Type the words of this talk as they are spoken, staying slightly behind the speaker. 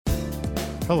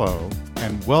Hello,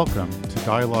 and welcome to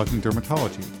Dialogues in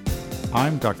Dermatology.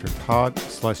 I'm Dr. Todd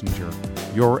Schlesinger,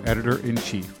 your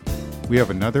editor-in-chief. We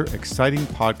have another exciting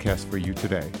podcast for you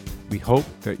today. We hope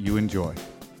that you enjoy.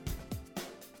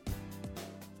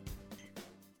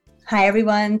 Hi,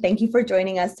 everyone. Thank you for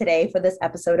joining us today for this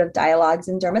episode of Dialogues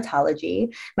in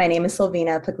Dermatology. My name is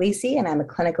Silvina Pugliese, and I'm a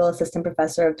clinical assistant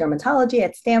professor of dermatology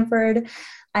at Stanford.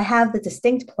 I have the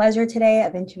distinct pleasure today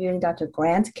of interviewing Dr.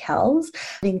 Grant-Kels,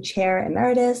 being chair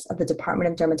emeritus of the Department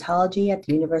of Dermatology at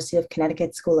the University of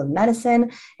Connecticut School of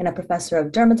Medicine and a professor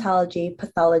of dermatology,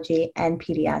 pathology, and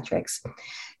pediatrics.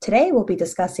 Today, we'll be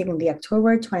discussing the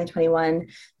October 2021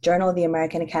 Journal of the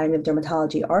American Academy of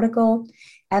Dermatology article,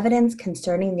 Evidence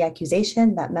Concerning the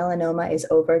Accusation that Melanoma is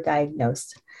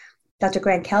Overdiagnosed. Dr.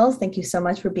 Grant-Kels, thank you so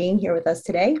much for being here with us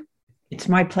today. It's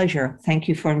my pleasure. Thank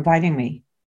you for inviting me.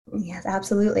 Yes,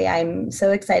 absolutely. I'm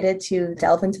so excited to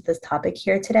delve into this topic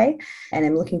here today, and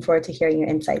I'm looking forward to hearing your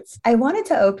insights. I wanted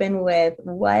to open with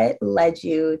what led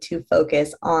you to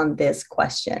focus on this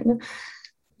question.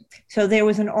 So there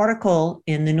was an article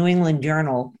in the New England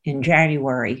Journal in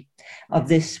January of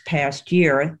this past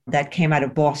year that came out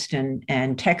of Boston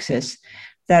and Texas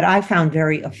that I found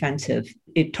very offensive.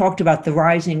 It talked about the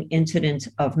rising incidence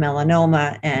of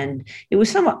melanoma, and it was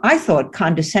somewhat, I thought,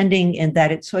 condescending in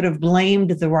that it sort of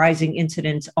blamed the rising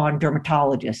incidence on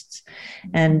dermatologists.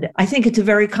 And I think it's a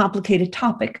very complicated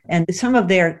topic. And some of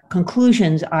their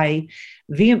conclusions I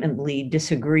vehemently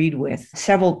disagreed with.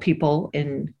 Several people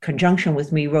in conjunction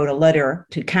with me wrote a letter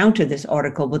to counter this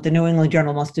article, but the New England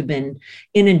Journal must have been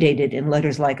inundated in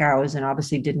letters like ours and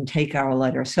obviously didn't take our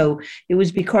letter. So it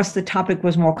was because the topic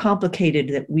was more complicated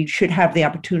that we should have the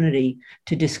opportunity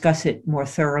to discuss it more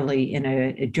thoroughly in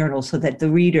a journal so that the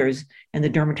readers and the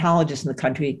dermatologists in the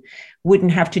country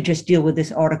wouldn't have to just deal with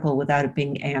this article without it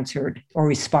being answered or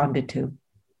responded to.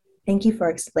 Thank you for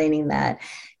explaining that.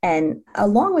 And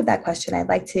along with that question, I'd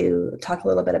like to talk a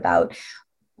little bit about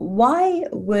why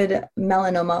would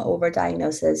melanoma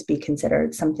overdiagnosis be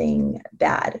considered something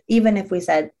bad? Even if we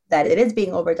said that it is being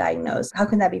overdiagnosed, how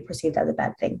can that be perceived as a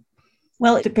bad thing?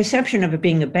 Well, the perception of it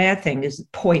being a bad thing is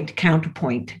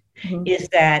counterpoint, is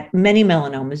that many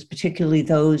melanomas, particularly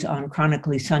those on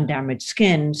chronically sun-damaged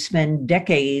skin, spend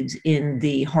decades in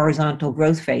the horizontal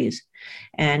growth phase.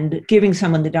 And giving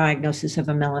someone the diagnosis of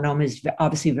a melanoma is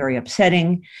obviously very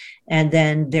upsetting. And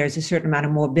then there's a certain amount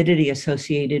of morbidity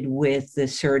associated with the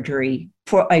surgery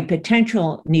for a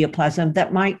potential neoplasm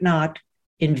that might not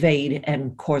invade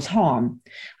and cause harm.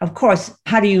 Of course,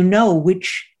 how do you know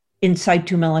which in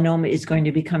situ melanoma is going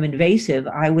to become invasive?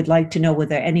 I would like to know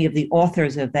whether any of the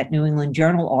authors of that New England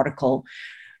Journal article,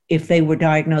 if they were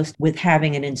diagnosed with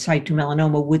having an in situ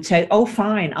melanoma, would say, oh,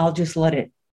 fine, I'll just let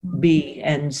it be,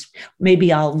 and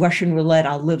maybe I'll Russian roulette,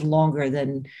 I'll live longer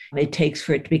than it takes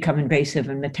for it to become invasive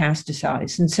and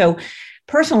metastasize. And so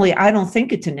personally, I don't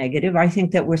think it's a negative. I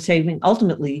think that we're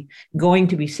ultimately going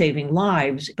to be saving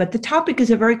lives. But the topic is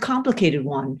a very complicated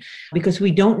one because we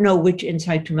don't know which in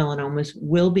situ melanomas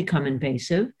will become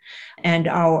invasive, and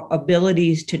our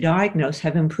abilities to diagnose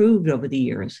have improved over the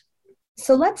years.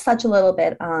 So let's touch a little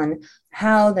bit on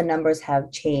how the numbers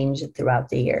have changed throughout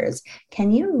the years.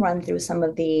 Can you run through some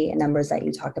of the numbers that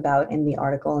you talk about in the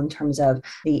article in terms of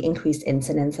the increased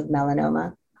incidence of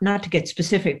melanoma? Not to get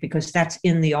specific because that's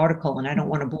in the article and I don't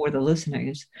want to bore the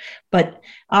listeners, but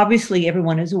obviously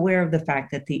everyone is aware of the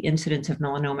fact that the incidence of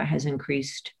melanoma has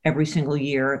increased every single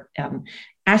year,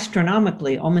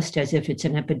 astronomically, almost as if it's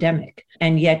an epidemic.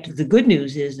 And yet the good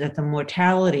news is that the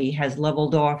mortality has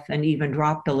leveled off and even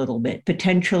dropped a little bit.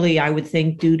 Potentially, I would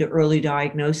think due to early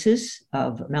diagnosis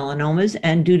of melanomas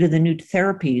and due to the new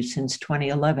therapies since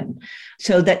 2011.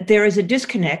 So that there is a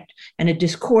disconnect and a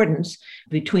discordance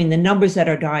between the numbers that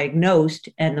are diagnosed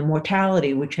and the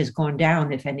mortality, which has gone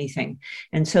down, if anything.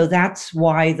 And so that's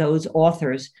why those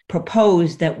authors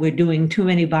propose that we're doing too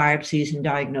many biopsies and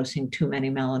diagnosing too many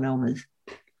melanomas.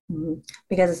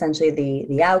 Because essentially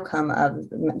the outcome of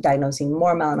diagnosing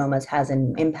more melanomas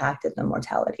hasn't impacted the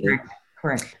mortality.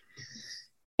 Correct.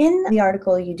 In the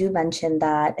article, you do mention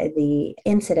that the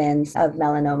incidence of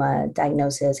melanoma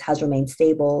diagnosis has remained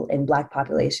stable in Black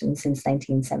populations since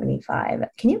 1975.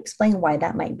 Can you explain why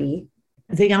that might be?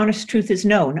 The honest truth is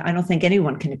no. I don't think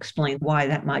anyone can explain why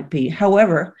that might be.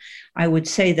 However, I would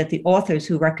say that the authors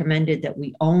who recommended that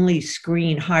we only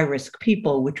screen high-risk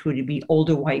people, which would be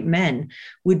older white men,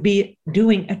 would be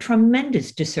doing a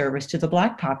tremendous disservice to the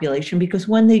Black population because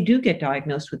when they do get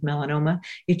diagnosed with melanoma,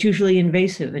 it's usually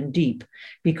invasive and deep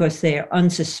because they're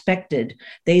unsuspected.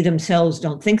 They themselves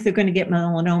don't think they're going to get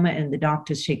melanoma, and the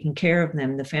doctors taking care of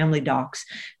them, the family docs,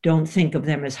 don't think of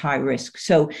them as high risk.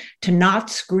 So to not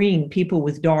screen people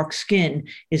people with dark skin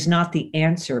is not the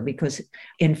answer, because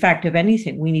in fact, if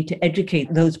anything, we need to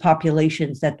educate those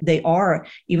populations that they are,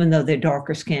 even though they're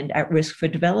darker skinned, at risk for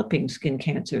developing skin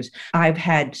cancers. I've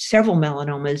had several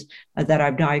melanomas that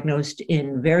I've diagnosed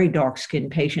in very dark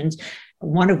skinned patients,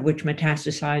 one of which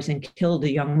metastasized and killed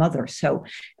a young mother. So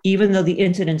even though the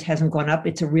incidence hasn't gone up,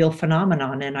 it's a real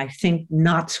phenomenon. And I think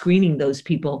not screening those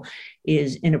people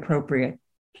is inappropriate.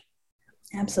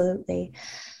 Absolutely.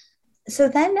 So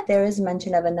then there is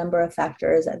mention of a number of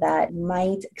factors that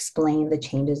might explain the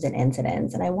changes in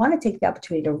incidence. And I want to take the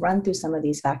opportunity to run through some of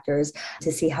these factors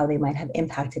to see how they might have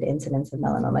impacted incidence of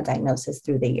melanoma diagnosis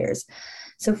through the years.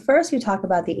 So first, you talk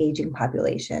about the aging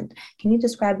population. Can you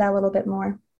describe that a little bit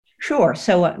more? Sure.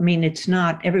 So, I mean, it's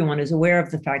not everyone is aware of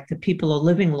the fact that people are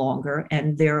living longer,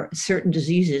 and there certain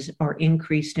diseases are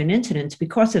increased in incidence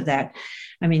because of that.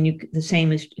 I mean, the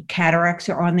same as cataracts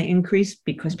are on the increase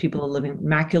because people are living,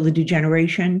 macular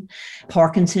degeneration,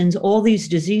 Parkinson's, all these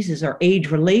diseases are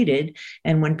age-related.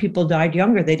 And when people died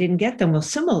younger, they didn't get them. Well,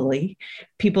 similarly,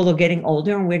 people are getting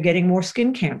older and we're getting more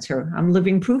skin cancer. I'm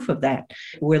living proof of that.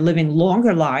 We're living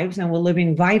longer lives and we're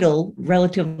living vital,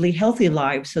 relatively healthy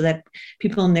lives, so that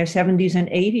people in their 70s and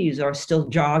 80s are still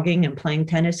jogging and playing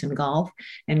tennis and golf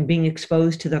and being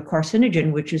exposed to the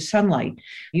carcinogen, which is sunlight.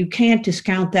 You can't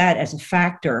discount that as a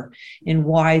factor in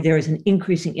why there is an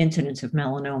increasing incidence of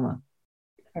melanoma.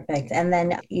 Perfect. And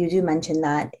then you do mention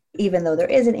that even though there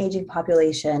is an aging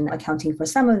population accounting for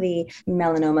some of the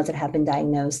melanomas that have been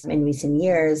diagnosed in recent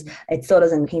years, it still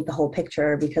doesn't paint the whole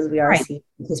picture, because we are seeing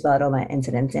this melanoma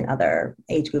incidence in other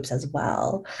age groups as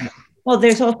well. Well,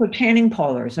 there's also tanning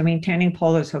parlors. I mean, tanning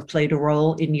parlors have played a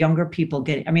role in younger people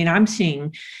getting, I mean, I'm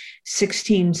seeing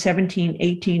 16, 17,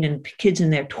 18, and kids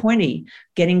in their 20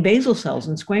 getting basal cells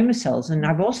and squamous cells. And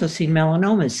I've also seen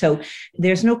melanomas. So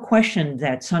there's no question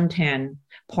that suntan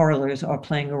parlors are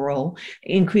playing a role.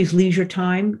 Increased leisure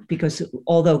time, because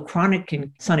although chronic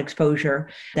sun exposure,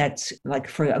 that's like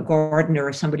for a gardener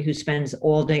or somebody who spends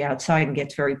all day outside and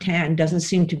gets very tan, doesn't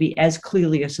seem to be as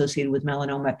clearly associated with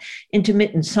melanoma.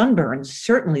 Intermittent sunburns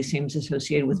certainly seems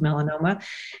associated with melanoma.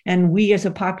 And we as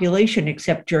a population,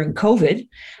 except during COVID,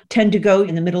 tend to go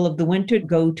in the middle of the winter,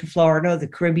 go to Florida, the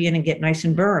Caribbean, and get nice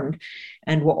and burned.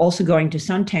 And we're also going to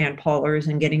suntan parlors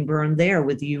and getting burned there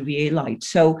with the UVA light.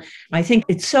 So I think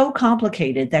it's so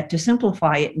complicated that to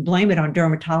simplify it and blame it on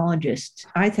dermatologists,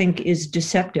 I think is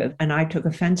deceptive. And I took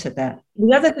offense at that.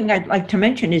 The other thing I'd like to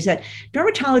mention is that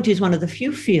dermatology is one of the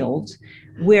few fields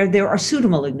where there are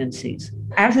pseudomalignancies.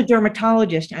 As a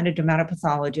dermatologist and a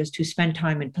dermatopathologist who spend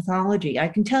time in pathology, I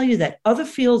can tell you that other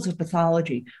fields of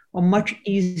pathology are much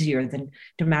easier than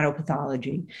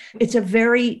dermatopathology. It's a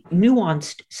very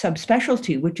nuanced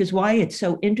subspecialty, which is why it's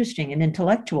so interesting and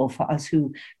intellectual for us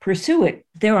who pursue it.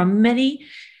 There are many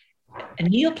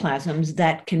neoplasms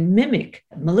that can mimic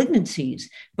malignancies,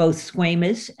 both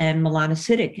squamous and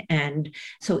melanocytic. And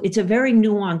so it's a very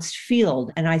nuanced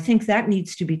field. And I think that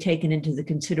needs to be taken into the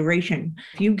consideration.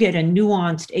 If you get a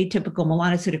nuanced atypical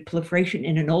melanocytic proliferation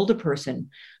in an older person,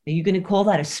 are you going to call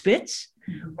that a Spitz?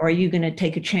 Or are you going to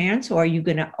take a chance, or are you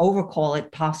going to overcall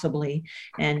it possibly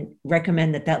and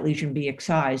recommend that that lesion be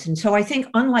excised? And so I think,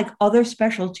 unlike other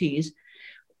specialties,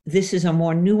 this is a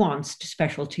more nuanced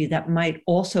specialty that might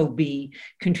also be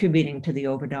contributing to the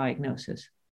overdiagnosis.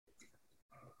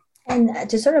 And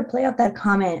to sort of play off that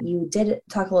comment, you did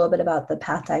talk a little bit about the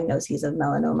path diagnoses of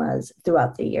melanomas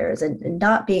throughout the years. And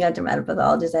not being a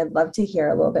dermatopathologist, I'd love to hear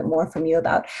a little bit more from you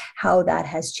about how that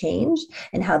has changed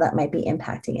and how that might be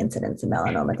impacting incidence of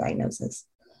melanoma diagnosis.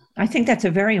 I think that's a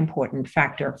very important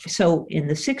factor. So in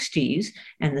the 60s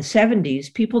and the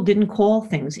 70s, people didn't call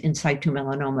things in situ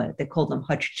melanoma. They called them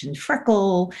Hutchinson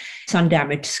freckle,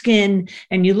 sun-damaged skin.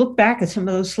 And you look back at some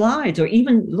of those slides, or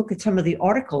even look at some of the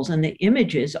articles, and the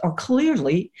images are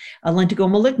clearly a lentigo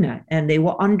maligna, and they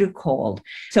were undercalled.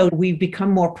 So we've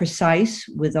become more precise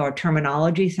with our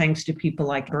terminology, thanks to people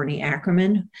like Bernie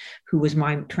Ackerman, who was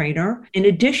my trainer. In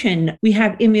addition, we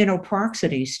have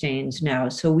immunoperoxidase stains now.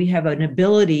 So we have an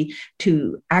ability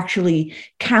to actually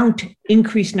count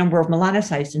increased number of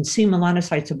melanocytes and see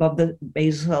melanocytes above the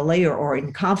basal cell layer or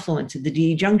in confluence at the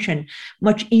DE junction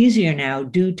much easier now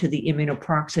due to the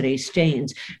immunoperoxidase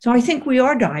stains. So I think we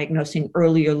are diagnosing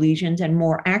earlier lesions and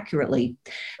more accurately.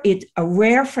 It's a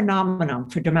rare phenomenon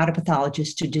for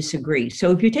dermatopathologists to disagree. So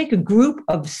if you take a group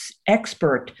of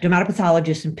expert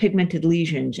dermatopathologists in pigmented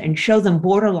lesions and show them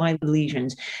borderline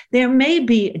lesions, there may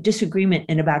be a disagreement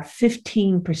in about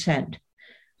 15%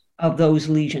 of those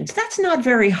lesions. That's not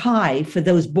very high for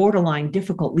those borderline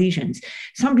difficult lesions.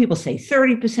 Some people say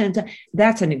 30%.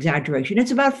 That's an exaggeration.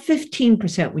 It's about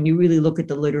 15% when you really look at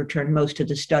the literature and most of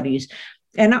the studies.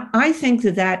 And I think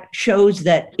that shows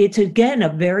that it's, again, a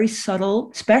very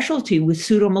subtle specialty with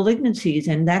pseudomalignancies,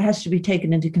 and that has to be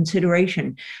taken into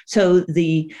consideration. So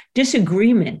the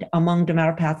disagreement among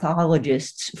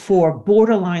dermatopathologists for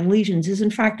borderline lesions is,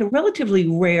 in fact, a relatively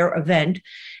rare event,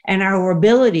 and our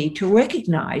ability to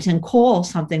recognize and call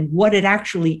something what it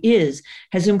actually is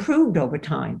has improved over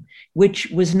time, which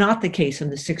was not the case in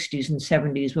the 60s and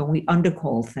 70s when we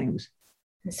undercalled things.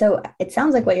 So it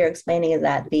sounds like what you're explaining is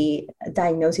that the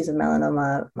diagnosis of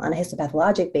melanoma on a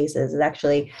histopathologic basis is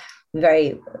actually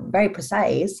very, very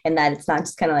precise, and that it's not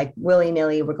just kind of like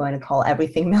willy-nilly, we're going to call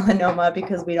everything melanoma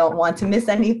because we don't want to miss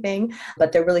anything,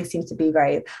 but there really seems to be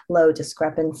very low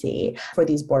discrepancy for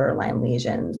these borderline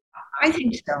lesions. I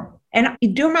think so. And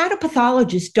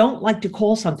dermatopathologists don't like to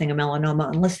call something a melanoma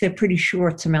unless they're pretty sure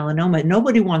it's a melanoma.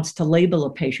 Nobody wants to label a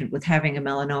patient with having a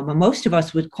melanoma. Most of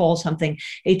us would call something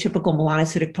atypical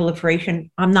melanocytic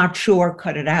proliferation. I'm not sure,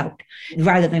 cut it out,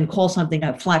 rather than call something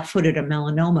a flat-footed a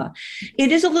melanoma.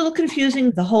 It is a little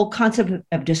confusing. The whole concept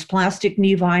of dysplastic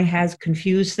nevi has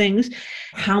confused things.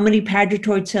 How many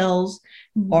pagetoid cells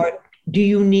do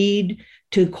you need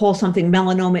to call something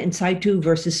melanoma in situ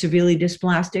versus severely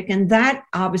dysplastic? And that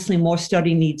obviously more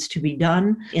study needs to be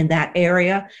done in that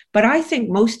area. But I think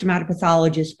most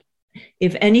dermatopathologists,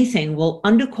 if anything, will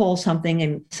undercall something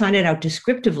and sign it out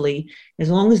descriptively as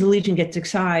long as the lesion gets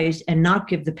excised and not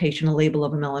give the patient a label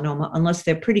of a melanoma unless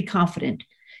they're pretty confident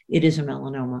it is a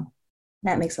melanoma.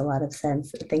 That makes a lot of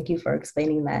sense. Thank you for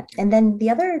explaining that. And then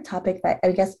the other topic that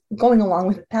I guess going along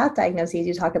with path diagnoses,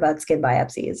 you talk about skin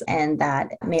biopsies, and that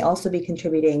may also be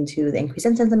contributing to the increased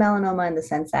incidence of melanoma in the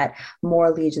sense that more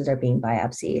lesions are being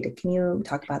biopsied. Can you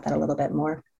talk about that a little bit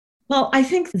more? Well, I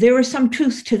think there is some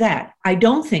truth to that. I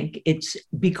don't think it's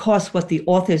because what the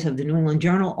authors of the New England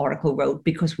Journal article wrote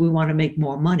because we want to make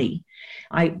more money.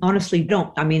 I honestly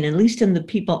don't. I mean, at least in the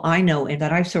people I know and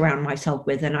that I surround myself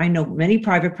with, and I know many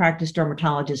private practice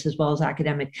dermatologists as well as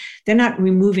academic, they're not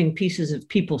removing pieces of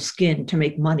people's skin to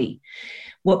make money.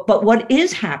 But what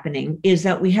is happening is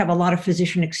that we have a lot of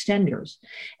physician extenders,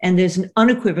 and there's an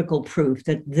unequivocal proof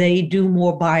that they do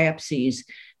more biopsies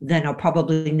than are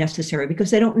probably necessary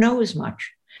because they don't know as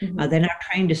much. They're not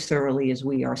trained as thoroughly as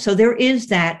we are. So there is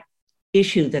that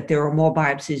issue that there are more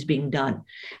biopsies being done.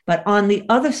 But on the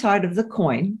other side of the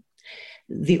coin,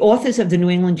 the authors of the New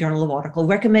England Journal of article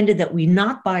recommended that we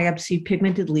not biopsy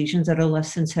pigmented lesions that are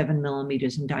less than 7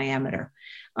 millimeters in diameter.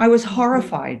 I was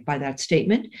horrified by that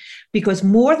statement because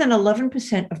more than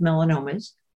 11% of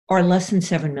melanomas are less than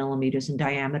 7 millimeters in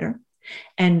diameter,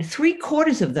 and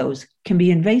 3/4 of those can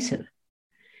be invasive.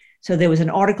 So there was an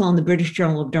article in the British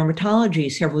Journal of Dermatology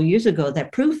several years ago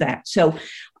that proved that. So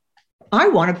I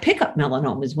want to pick up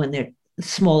melanomas when they're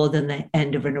smaller than the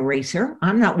end of an eraser.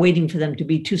 I'm not waiting for them to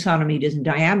be 2 centimeters in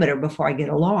diameter before I get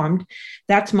alarmed.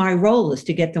 That's my role, is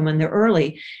to get them when they're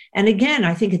early. And again,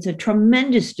 I think it's a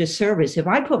tremendous disservice. If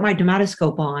I put my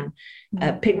dermatoscope on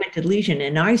a pigmented lesion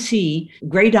and I see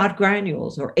gray dot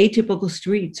granules or atypical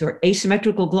streaks or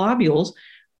asymmetrical globules,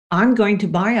 I'm going to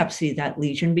biopsy that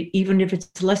lesion, even if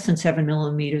it's less than 7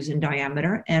 millimeters in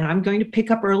diameter, and I'm going to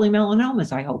pick up early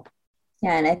melanomas, I hope.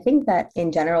 Yeah, and I think that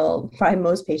in general, probably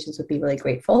most patients would be really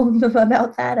grateful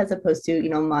about that, as opposed to,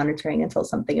 monitoring until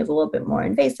something is a little bit more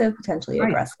invasive, potentially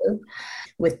aggressive,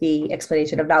 with the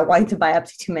explanation of not wanting to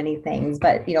biopsy too many things.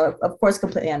 But, of course,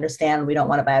 completely understand we don't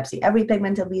want to biopsy every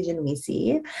pigmented lesion we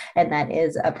see. And that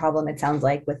is a problem, it sounds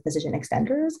like, with physician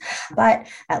extenders. But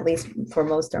at least for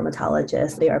most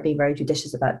dermatologists, they are being very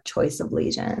judicious about choice of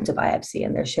lesion to biopsy.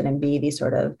 And there shouldn't be these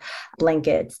sort of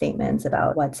blanket statements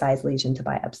about what size lesion to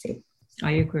biopsy.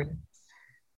 I agree.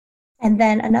 And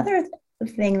then another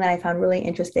thing that I found really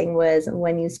interesting was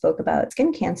when you spoke about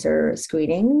skin cancer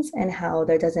screenings and how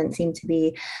there doesn't seem to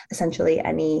be essentially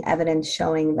any evidence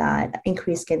showing that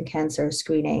increased skin cancer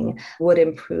screening would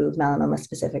improve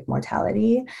melanoma-specific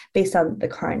mortality based on the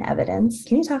current evidence.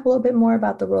 Can you talk a little bit more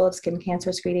about the role of skin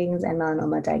cancer screenings and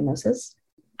melanoma diagnosis?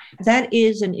 That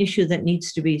is an issue that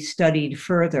needs to be studied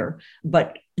further,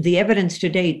 but the evidence to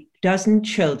date doesn't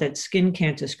show that skin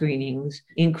cancer screenings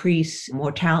increase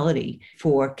mortality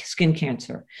for skin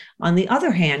cancer. On the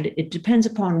other hand, it depends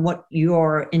upon what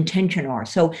your intention are.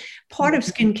 So part of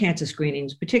skin cancer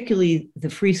screenings, particularly the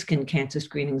free skin cancer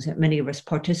screenings that many of us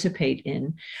participate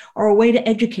in, are a way to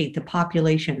educate the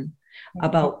population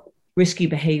about risky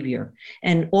behavior,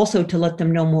 and also to let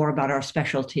them know more about our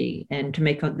specialty and to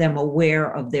make them aware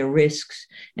of their risks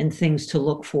and things to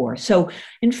look for. So,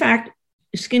 in fact,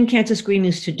 skin cancer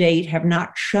screenings to date have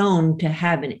not shown to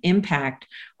have an impact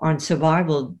on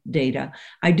survival data,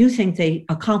 I do think they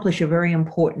accomplish a very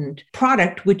important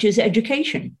product, which is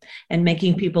education and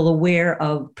making people aware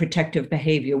of protective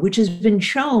behavior, which has been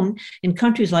shown in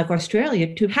countries like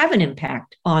Australia to have an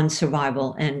impact on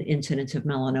survival and incidence of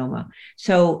melanoma.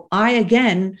 So I,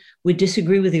 again, would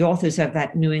disagree with the authors of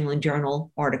that New England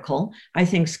Journal article. I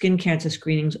think skin cancer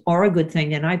screenings are a good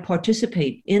thing, and I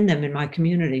participate in them in my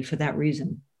community for that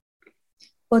reason.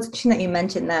 Well, it's interesting that you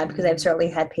mentioned that, because I've certainly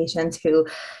had patients who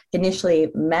initially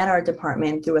met our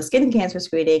department through a skin cancer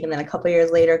screening, and then a couple of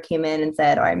years later came in and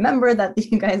said, oh, I remember that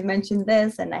you guys mentioned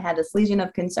this, and I had this lesion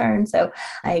of concern. So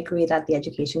I agree that the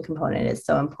education component is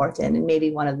so important and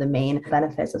maybe one of the main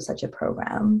benefits of such a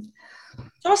program.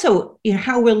 It's also,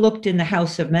 how we're looked in the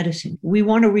House of Medicine. We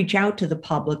want to reach out to the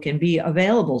public and be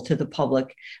available to the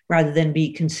public rather than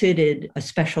be considered a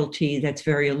specialty that's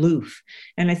very aloof.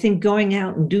 And I think going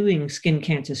out and doing skin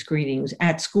cancer screenings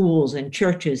at schools and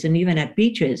churches and even at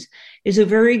beaches is a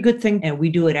very good thing. And we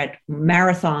do it at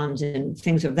marathons and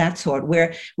things of that sort,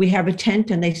 where we have a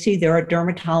tent and they see there are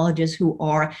dermatologists who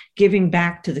are giving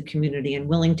back to the community and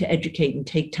willing to educate and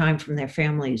take time from their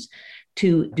families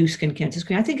to do skin cancer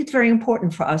screening. I think it's very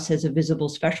important for us as a visible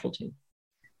specialty.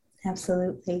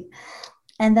 Absolutely.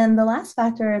 And then the last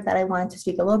factor that I wanted to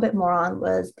speak a little bit more on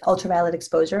was ultraviolet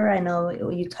exposure. I know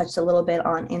you touched a little bit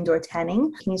on indoor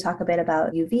tanning. Can you talk a bit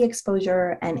about UV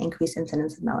exposure and increased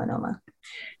incidence of melanoma?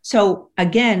 So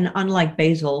again, unlike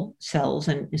basal cells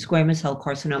and squamous cell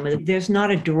carcinoma, there's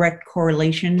not a direct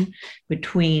correlation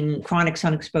between chronic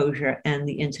sun exposure and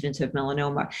the incidence of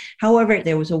melanoma. However,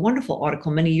 there was a wonderful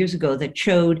article many years ago that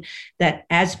showed that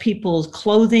as people's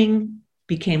clothing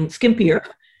became skimpier,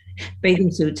 bathing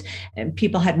suits, and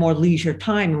people had more leisure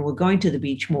time and were going to the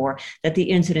beach more, that the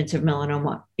incidence of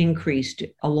melanoma increased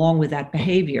along with that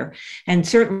behavior. And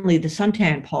certainly the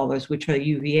suntan parlors, which are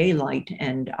UVA light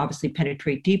and obviously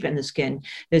penetrate deep in the skin,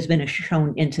 there's been a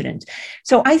shown incidence.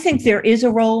 So I think there is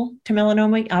a role to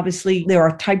melanoma. Obviously, there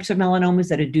are types of melanomas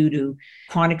that are due to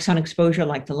chronic sun exposure,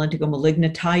 like the lentigo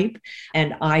maligna type.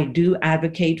 And I do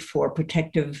advocate for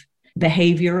protective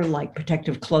behavior like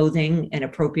protective clothing and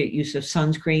appropriate use of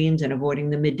sunscreens and avoiding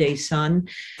the midday sun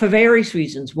for various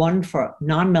reasons. One, for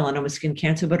non-melanoma skin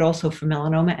cancer, but also for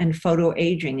melanoma and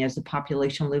photoaging. As the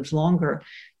population lives longer,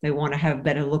 they want to have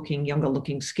better looking, younger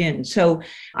looking skin. So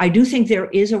I do think there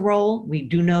is a role. We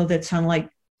do know that sunlight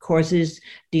causes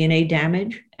DNA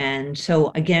damage. And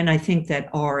so again, I think that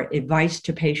our advice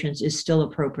to patients is still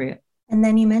appropriate. And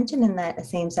then you mentioned in that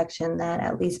same section that,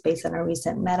 at least based on a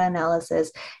recent meta-analysis,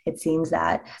 it seems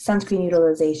that sunscreen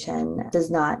utilization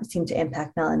does not seem to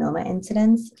impact melanoma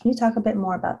incidence. Can you talk a bit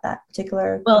more about that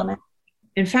particular comment?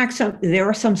 In fact, there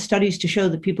are some studies to show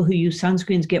that people who use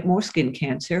sunscreens get more skin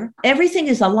cancer. Everything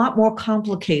is a lot more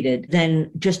complicated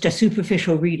than just a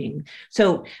superficial reading.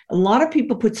 So a lot of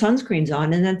people put sunscreens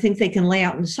on and then think they can lay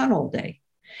out in the sun all day,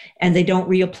 and they don't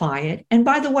reapply it. And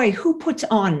by the way, who puts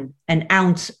on an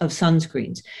ounce of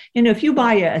sunscreens? If you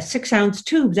buy a 6-ounce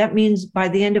tube, that means by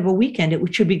the end of a weekend,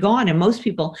 it should be gone. And most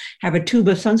people have a tube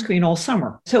of sunscreen all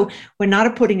summer. So we're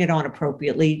not putting it on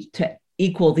appropriately to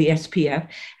equal the SPF.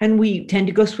 And we tend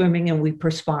to go swimming and we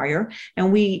perspire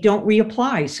and we don't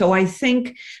reapply. So I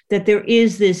think that there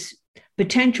is this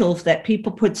potential that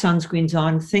people put sunscreens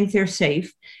on, think they're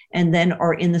safe, and then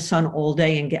are in the sun all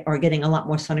day and are getting a lot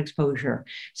more sun exposure.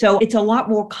 So it's a lot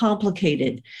more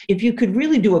complicated. If you could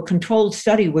really do a controlled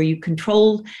study where you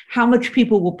controlled how much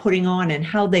people were putting on and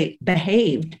how they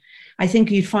behaved, I think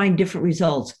you'd find different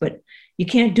results. But you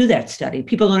can't do that study.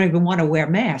 People don't even want to wear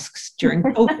masks during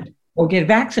COVID or get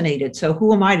vaccinated. So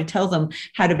who am I to tell them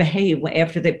how to behave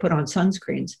after they put on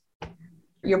sunscreens?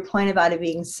 Your point about it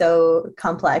being so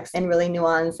complex and really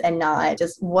nuanced and not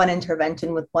just one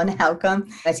intervention with one outcome.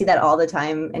 I see that all the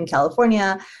time in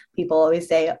California. People always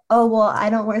say, oh, well,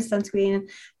 I don't wear sunscreen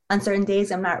on certain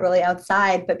days. I'm not really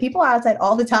outside, but people are outside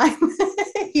all the time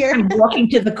here. I'm walking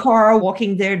to the car,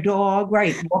 walking their dog,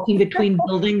 right? Walking between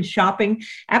buildings, shopping.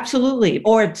 Absolutely.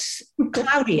 Or it's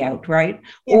cloudy out, right?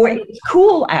 Yeah, or right. It's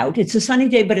cool out. It's a sunny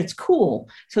day, but it's cool.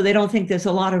 So they don't think there's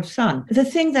a lot of sun. The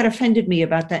thing that offended me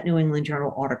about that New England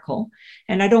Journal article,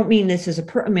 and I don't mean this as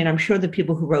I'm sure the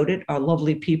people who wrote it are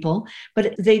lovely people,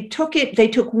 but they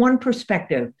took one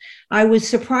perspective. I was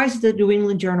surprised the New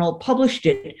England Journal published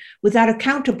it without a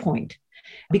counterpoint,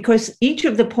 because each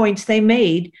of the points they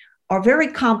made are very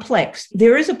complex.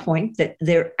 There is a point that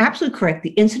they're absolutely correct.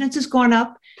 The incidence has gone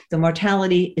up. The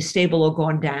mortality is stable or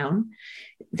gone down.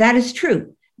 That is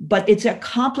true, but it's a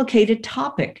complicated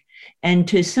topic. And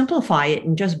to simplify it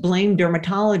and just blame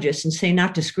dermatologists and say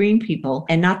not to screen people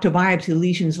and not to biopsy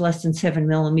lesions less than 7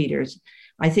 millimeters,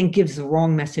 I think gives the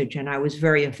wrong message. And I was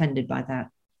very offended by that.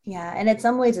 Yeah, and in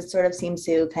some ways, it sort of seems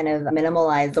to kind of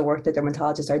minimalize the work that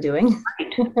dermatologists are doing.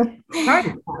 Right.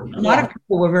 A lot Yeah. of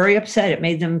people were very upset. It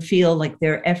made them feel like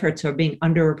their efforts are being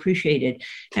underappreciated.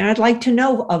 And I'd like to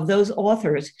know of those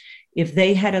authors, if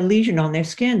they had a lesion on their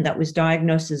skin that was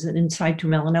diagnosed as an in situ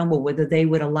melanoma, whether they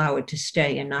would allow it to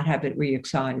stay and not have it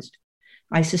re-excised.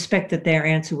 I suspect that their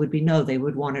answer would be no, they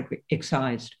would want it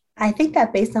excised. I think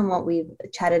that based on what we've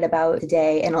chatted about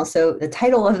today, and also the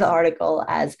title of the article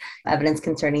as evidence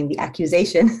concerning the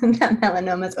accusation that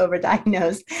melanoma is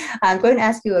overdiagnosed, I'm going to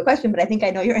ask you a question, but I think I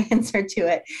know your answer to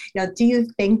it. Do you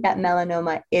think that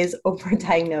melanoma is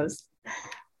overdiagnosed?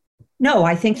 No,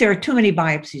 I think there are too many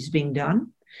biopsies being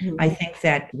done. Mm-hmm. I think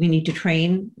that we need to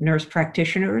train nurse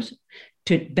practitioners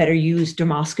to better use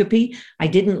dermoscopy. I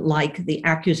didn't like the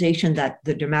accusation that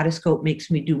the dermatoscope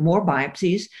makes me do more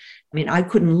biopsies. I mean, I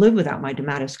couldn't live without my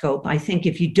dermatoscope. I think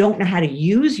if you don't know how to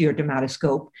use your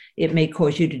dermatoscope, it may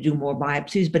cause you to do more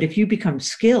biopsies. But if you become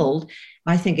skilled,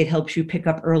 I think it helps you pick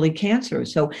up early cancer.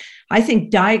 So I think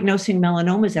diagnosing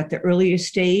melanomas at the earliest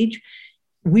stage,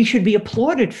 we should be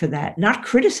applauded for that, not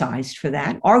criticized for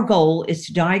that. Our goal is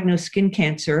to diagnose skin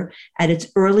cancer at its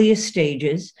earliest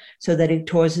stages so that it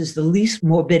causes the least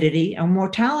morbidity and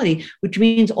mortality, which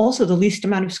means also the least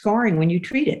amount of scarring when you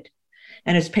treat it.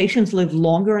 And as patients live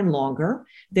longer and longer,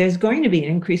 there's going to be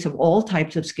an increase of all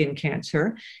types of skin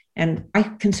cancer. And I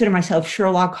consider myself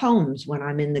Sherlock Holmes when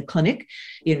I'm in the clinic.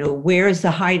 Where's the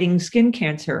hiding skin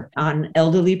cancer on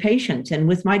elderly patients? And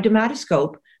with my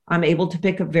dermatoscope, I'm able to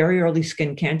pick up very early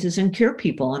skin cancers and cure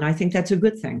people. And I think that's a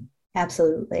good thing.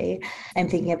 Absolutely. I'm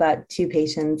thinking about two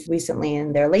patients recently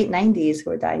in their late 90s who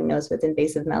were diagnosed with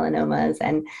invasive melanomas.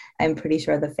 And I'm pretty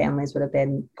sure the families would have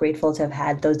been grateful to have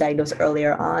had those diagnosed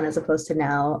earlier on, as opposed to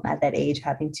now at that age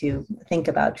having to think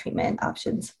about treatment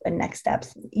options and next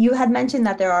steps. You had mentioned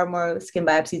that there are more skin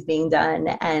biopsies being done.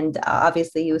 And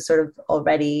obviously you sort of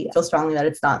already feel strongly that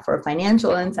it's not for a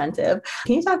financial incentive.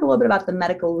 Can you talk a little bit about the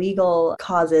medical legal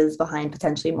causes behind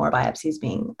potentially more biopsies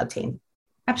being obtained?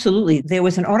 Absolutely. There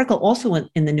was an article also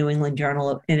in the New England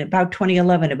Journal in about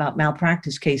 2011 about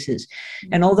malpractice cases.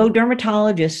 And although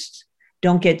dermatologists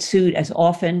don't get sued as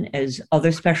often as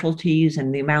other specialties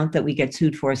and the amount that we get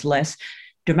sued for is less,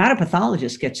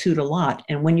 dermatopathologists get sued a lot.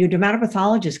 And when your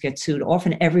dermatopathologist gets sued,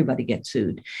 often everybody gets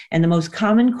sued. And the most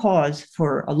common cause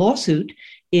for a lawsuit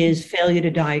is failure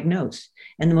to diagnose.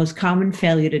 And the most common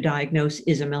failure to diagnose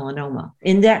is a melanoma.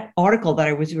 In that article that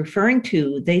I was referring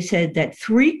to, they said that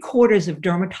 3/4 of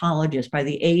dermatologists by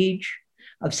the age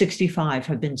of 65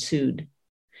 have been sued.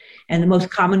 And the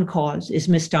most common cause is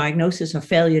misdiagnosis or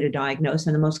failure to diagnose.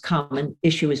 And the most common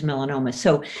issue is melanoma.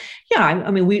 So, yeah,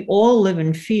 I mean, we all live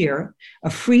in fear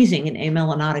of freezing an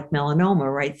amelanotic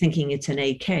melanoma, right? Thinking it's an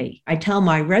AK. I tell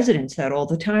my residents that all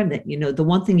the time that, the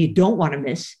one thing you don't want to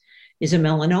miss is a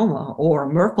melanoma or a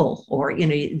Merkel or,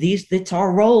 it's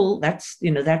our role.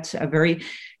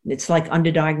 It's like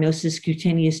underdiagnosis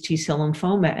cutaneous T-cell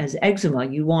lymphoma as eczema.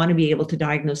 You want to be able to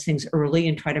diagnose things early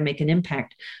and try to make an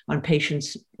impact on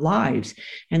patients' lives.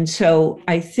 And so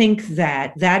I think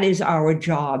that is our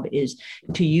job, is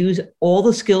to use all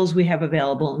the skills we have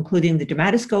available, including the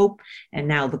dermatoscope and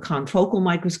now the confocal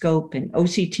microscope and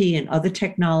OCT and other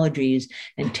technologies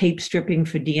and tape stripping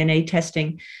for DNA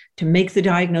testing to make the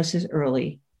diagnosis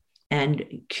early and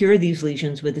cure these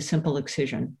lesions with a simple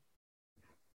excision.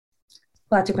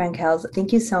 Dr. Grant-Kels,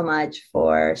 thank you so much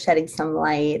for shedding some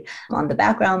light on the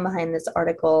background behind this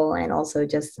article and also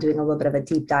just doing a little bit of a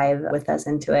deep dive with us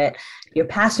into it. Your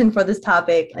passion for this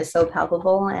topic is so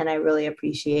palpable, and I really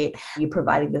appreciate you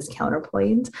providing this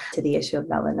counterpoint to the issue of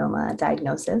melanoma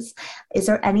diagnosis. Is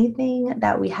there anything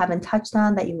that we haven't touched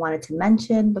on that you wanted to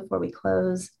mention before we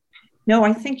close? No,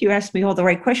 I think you asked me all the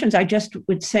right questions. I just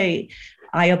would say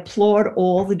I applaud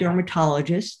all the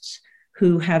dermatologists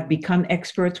who have become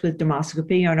experts with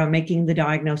dermoscopy and are making the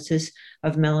diagnosis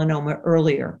of melanoma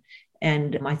earlier.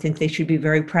 And I think they should be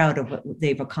very proud of what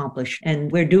they've accomplished.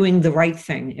 And we're doing the right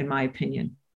thing, in my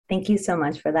opinion. Thank you so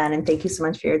much for that. And thank you so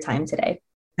much for your time today.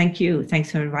 Thank you.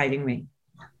 Thanks for inviting me.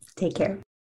 Take care.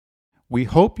 We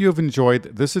hope you have enjoyed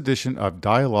this edition of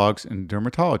Dialogues in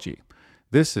Dermatology.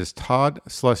 This is Todd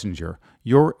Schlesinger,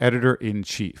 your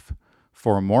editor-in-chief.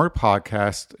 For more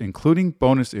podcasts, including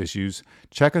bonus issues,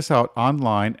 check us out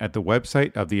online at the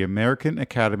website of the American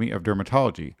Academy of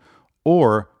Dermatology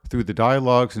or through the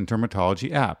Dialogues in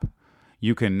Dermatology app.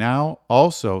 You can now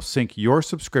also sync your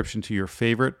subscription to your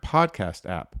favorite podcast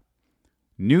app.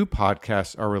 New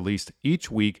podcasts are released each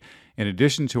week in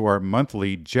addition to our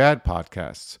monthly JAAD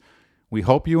podcasts. We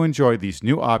hope you enjoy these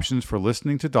new options for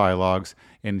listening to dialogues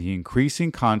and the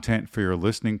increasing content for your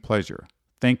listening pleasure.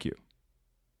 Thank you.